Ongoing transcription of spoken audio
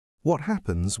What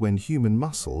happens when human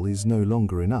muscle is no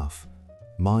longer enough?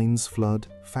 Mines flood,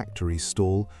 factories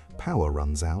stall, power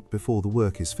runs out before the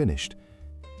work is finished.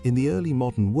 In the early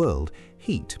modern world,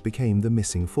 heat became the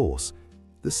missing force.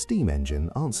 The steam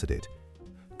engine answered it.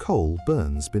 Coal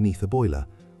burns beneath a boiler.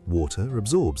 Water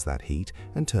absorbs that heat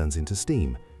and turns into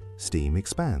steam. Steam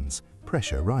expands,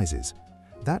 pressure rises.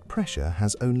 That pressure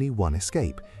has only one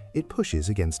escape. It pushes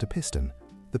against a piston.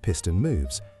 The piston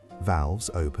moves. Valves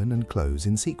open and close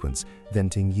in sequence,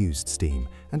 venting used steam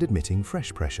and admitting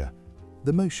fresh pressure.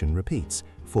 The motion repeats,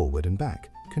 forward and back,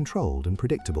 controlled and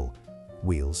predictable.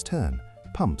 Wheels turn,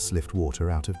 pumps lift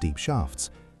water out of deep shafts.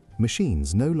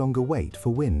 Machines no longer wait for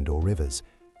wind or rivers.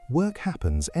 Work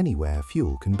happens anywhere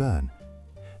fuel can burn.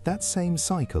 That same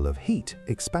cycle of heat,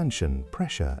 expansion,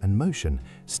 pressure and motion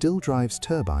still drives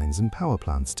turbines and power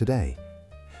plants today.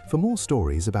 For more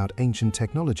stories about ancient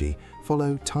technology,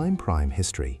 follow Time Prime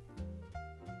History.